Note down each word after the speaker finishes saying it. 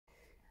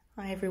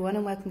Hi everyone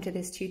and welcome to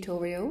this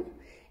tutorial.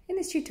 In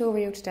this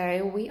tutorial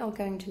today we are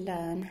going to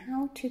learn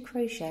how to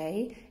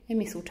crochet a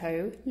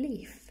mistletoe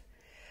leaf.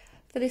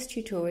 For this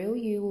tutorial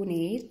you will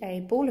need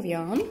a ball of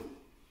yarn.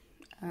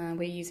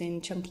 We're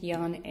using chunky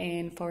yarn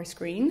in forest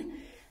green,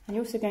 and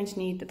you're also going to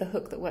need the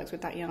hook that works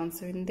with that yarn.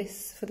 So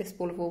for this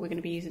ball of wool we're going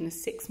to be using a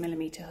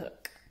 6mm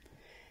hook.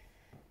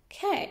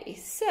 Okay,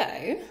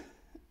 so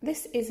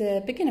this is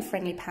a beginner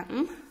friendly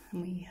pattern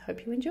and we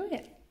hope you enjoy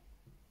it.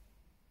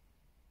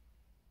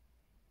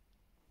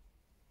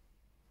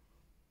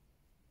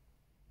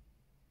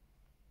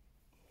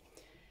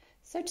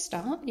 So to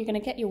start, you're going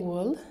to get your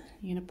wool,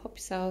 you're going to pop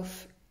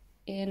yourself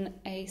in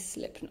a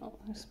slip knot.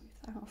 Just move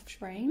that off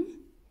frame.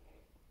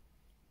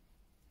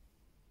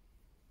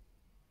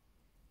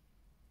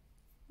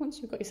 Once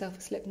you've got yourself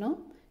a slip knot,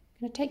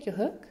 you're going to take your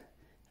hook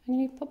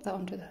and you pop that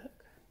onto the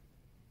hook.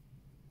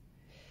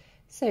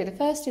 So the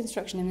first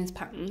instruction in this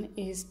pattern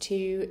is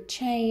to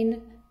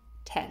chain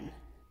 10.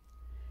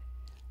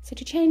 So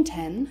to chain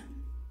 10,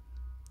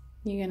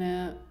 you're going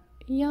to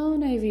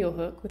yarn over your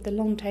hook with the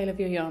long tail of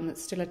your yarn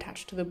that's still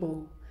attached to the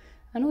ball,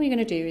 and all you're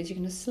going to do is you're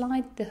going to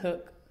slide the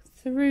hook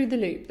through the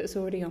loop that's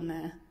already on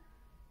there,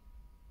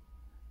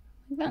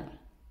 like that.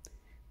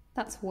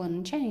 That's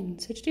one chain.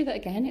 So to do that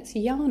again, it's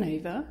yarn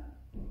over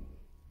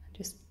and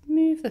just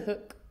move the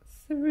hook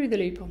through the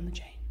loop on the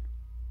chain,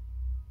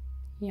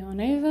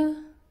 yarn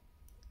over,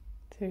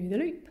 through the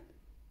loop.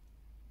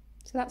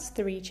 So that's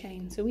 3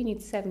 chains, so we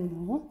need 7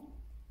 more.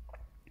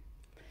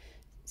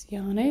 It's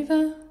yarn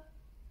over,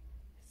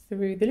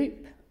 through the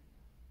loop,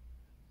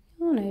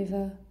 yarn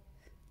over,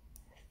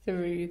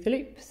 through the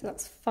loop. So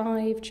that's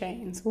 5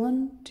 chains.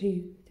 1,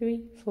 2,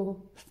 3, 4,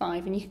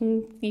 5, and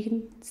you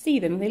can see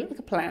them. They look like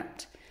a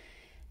plait,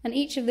 and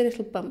each of the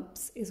little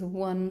bumps is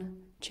 1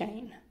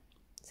 chain.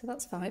 So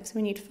that's 5. So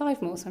we need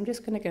 5 more. So I'm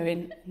just going to go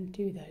in and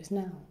do those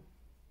now.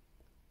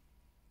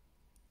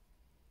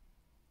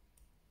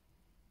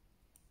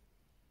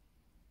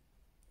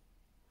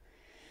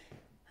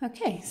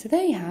 Okay, so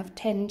there you have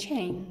 10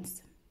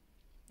 chains.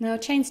 Now,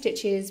 chain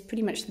stitch is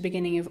pretty much the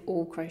beginning of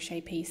all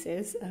crochet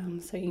pieces,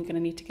 so you're going to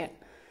need to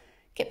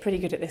get pretty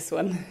good at this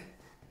one.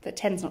 But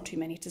 10's not too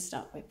many to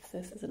start with, so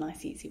this is a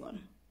nice easy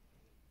one.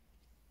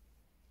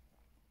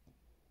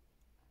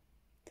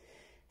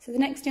 So the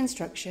next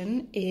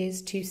instruction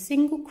is to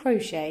single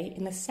crochet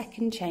in the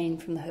second chain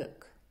from the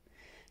hook.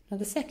 Now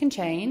the second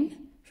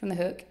chain from the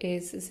hook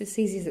is as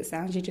easy as it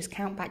sounds. You just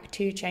count back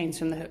 2 chains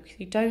from the hook.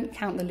 You don't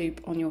count the loop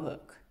on your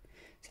hook.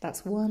 So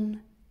that's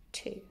 1,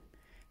 2.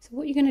 So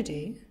what you're going to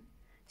do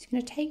is you're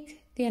going to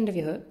take the end of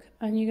your hook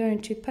and you're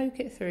going to poke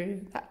it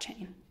through that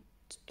chain,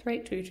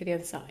 straight through to the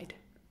other side.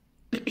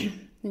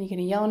 Then you're going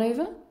to yarn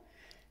over and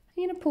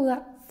you're going to pull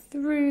that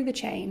through the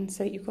chain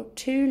so that you've got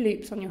 2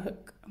 loops on your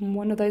hook, and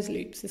one of those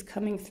loops is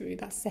coming through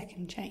that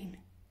second chain.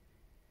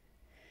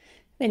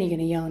 Then you're going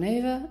to yarn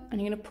over and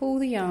you're going to pull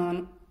the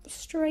yarn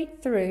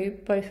straight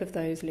through both of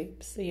those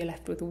loops, so you're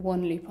left with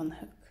 1 loop on the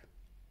hook,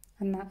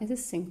 and that is a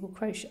single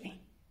crochet.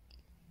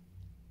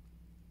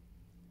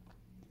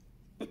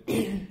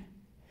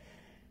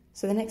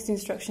 So the next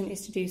instruction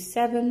is to do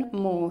 7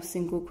 more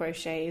single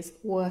crochets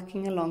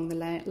working along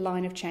the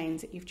line of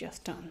chains that you've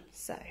just done.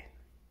 So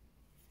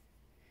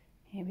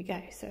here we go.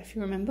 So if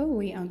you remember,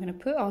 we are going to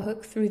put our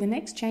hook through the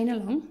next chain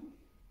along.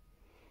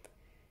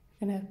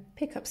 We're going to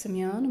pick up some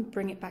yarn and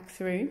bring it back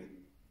through.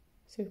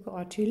 So we've got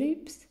our 2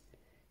 loops.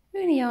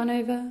 We're going to yarn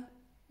over. I'm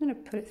going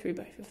to put it through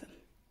both of them.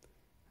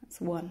 That's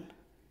 1.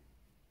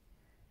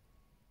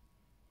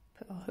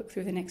 Put our hook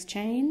through the next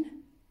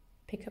chain.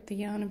 Pick up the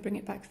yarn and bring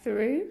it back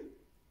through,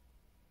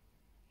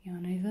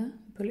 yarn over,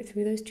 pull it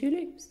through those 2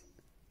 loops.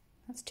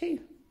 That's 2.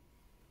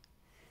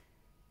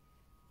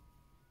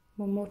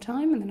 One more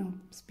time and then I'll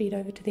speed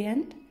over to the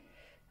end.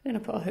 We're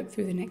going to put our hook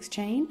through the next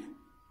chain.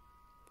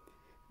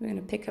 We're going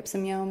to pick up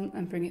some yarn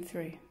and bring it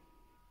through.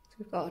 So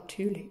we've got our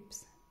 2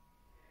 loops.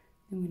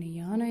 Then we're going to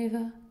yarn over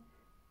and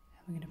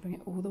we're going to bring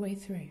it all the way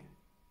through.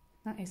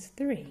 That is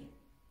 3.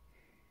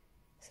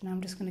 So now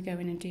I'm just going to go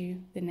in and do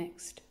the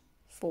next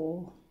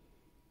 4.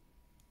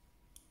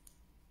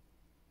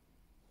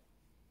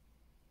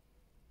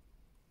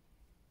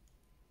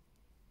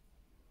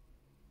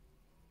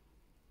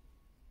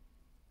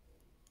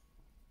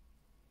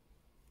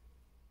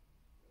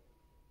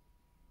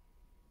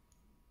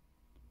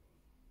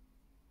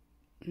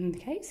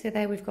 Okay, so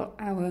there we've got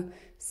our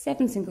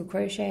 7 single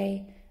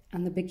crochet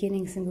and the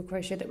beginning single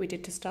crochet that we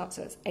did to start,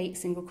 so that's 8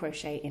 single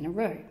crochet in a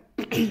row.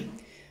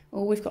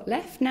 All we've got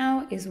left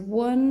now is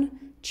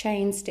 1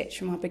 chain stitch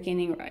from our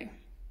beginning row.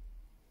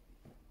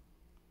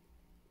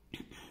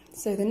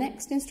 So the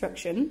next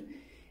instruction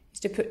is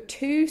to put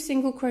 2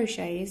 single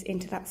crochets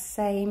into that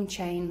same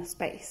chain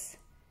space.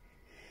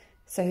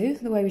 So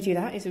the way we do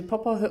that is we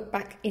pop our hook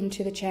back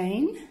into the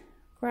chain,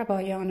 grab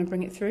our yarn and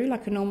bring it through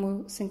like a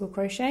normal single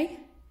crochet.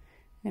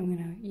 Then we're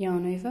going to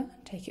yarn over,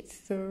 take it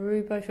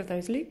through both of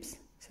those loops.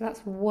 So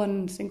that's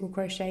 1 single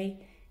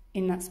crochet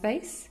in that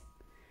space.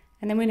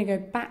 And then we're going to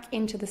go back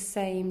into the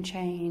same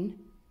chain,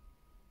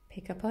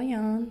 pick up our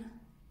yarn,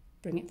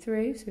 bring it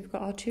through. So we've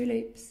got our 2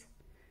 loops,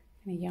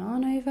 and a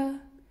yarn over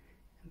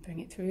and bring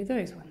it through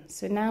those ones.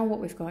 So now what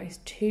we've got is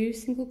 2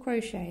 single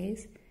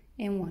crochets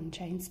in 1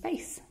 chain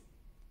space.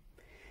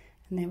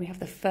 And then we have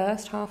the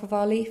first half of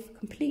our leaf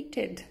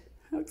completed.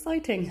 How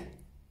exciting!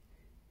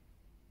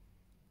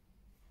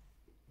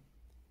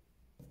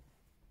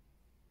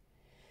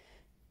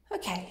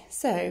 Okay,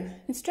 so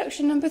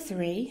instruction number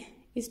 3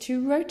 is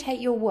to rotate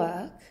your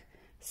work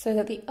so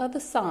that the other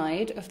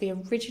side of the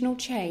original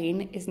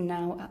chain is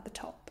now at the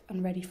top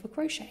and ready for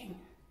crocheting.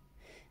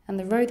 And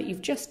the row that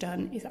you've just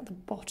done is at the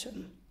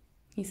bottom.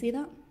 You see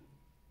that?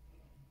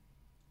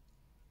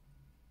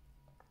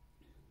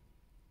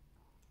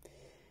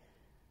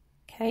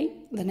 Okay,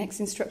 the next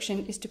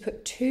instruction is to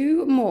put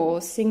 2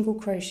 more single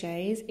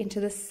crochets into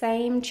the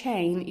same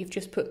chain that you've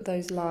just put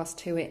those last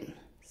 2 in.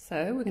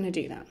 So we're going to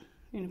do that.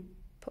 We're going to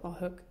put our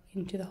hook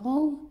into the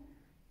hole,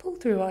 pull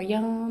through our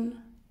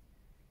yarn,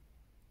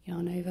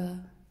 yarn over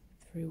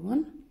through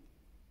 1,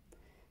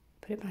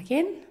 put it back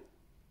in,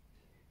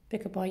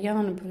 pick up our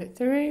yarn and pull it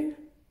through,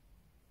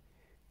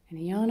 and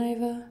a yarn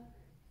over,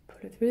 pull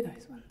it through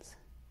those ones.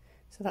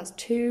 So that's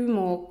 2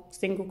 more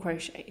single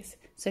crochets.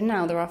 So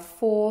now there are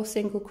 4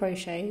 single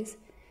crochets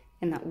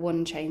in that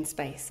 1 chain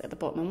space at the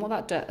bottom. And what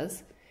that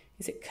does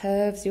is it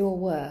curves your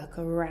work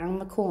around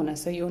the corner,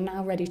 so you're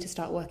now ready to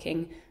start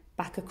working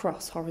back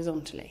across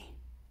horizontally.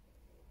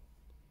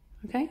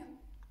 Okay?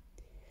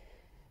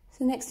 So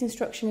the next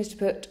instruction is to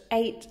put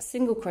 8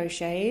 single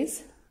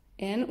crochets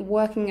in,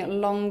 working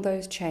along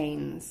those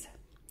chains.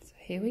 So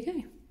here we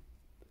go.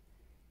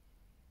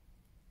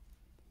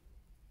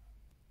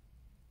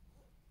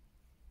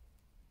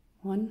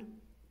 1,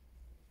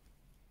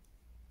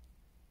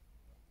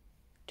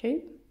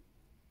 2,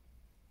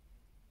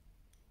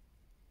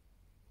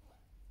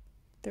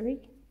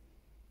 3,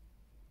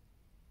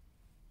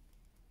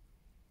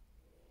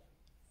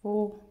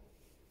 4,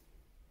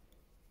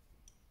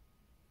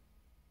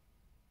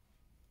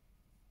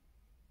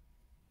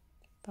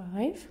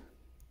 5,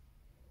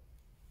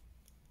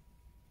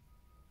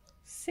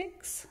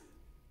 6,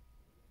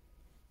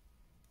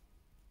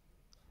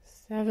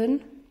 7,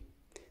 and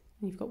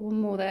you've got 1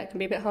 more there. It can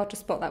be a bit hard to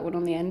spot that one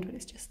on the end, but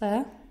it's just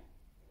there.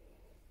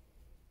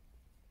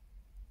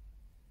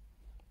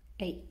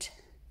 8.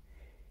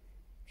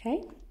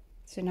 Okay,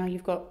 so now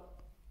you've got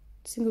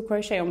single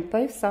crochet on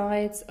both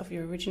sides of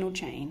your original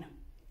chain.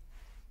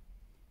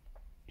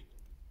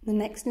 The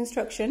next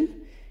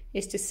instruction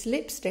is to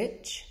slip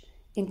stitch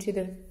into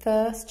the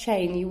first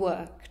chain you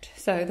worked.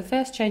 So the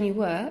first chain you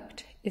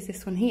worked is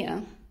this one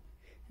here.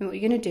 And what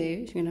you're going to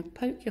do is you're going to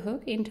poke your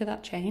hook into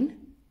that chain,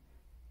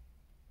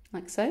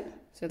 like so.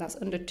 So that's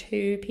under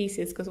 2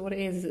 pieces, because what it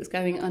is it's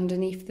going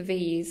underneath the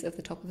V's of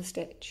the top of the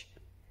stitch.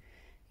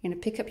 You're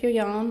going to pick up your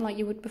yarn like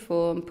you would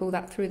before and pull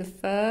that through the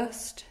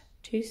first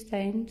 2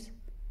 stems.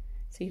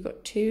 So you've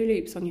got 2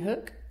 loops on your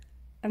hook,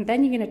 and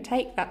then you're going to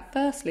take that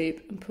first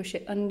loop and push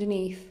it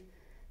underneath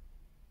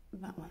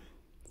that one.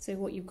 So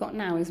what you've got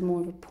now is more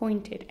of a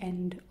pointed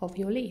end of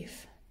your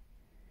leaf.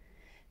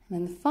 And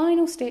then the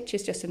final stitch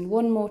is just in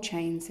 1 more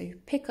chain. So you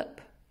pick up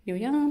your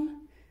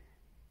yarn,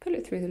 pull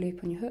it through the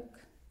loop on your hook,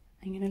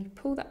 and you're going to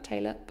pull that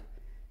tail up,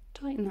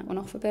 tighten that one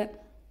off a bit,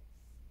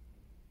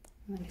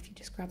 and then if you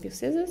just grab your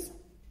scissors,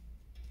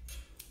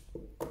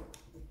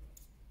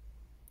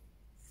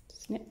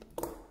 snip,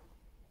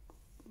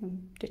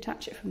 and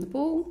detach it from the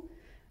ball,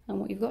 and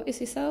what you've got is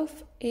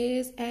yourself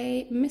is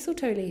a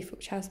mistletoe leaf,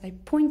 which has a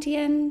pointy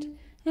end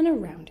and a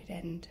rounded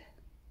end.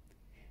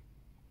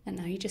 And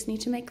now you just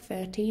need to make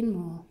 13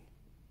 more.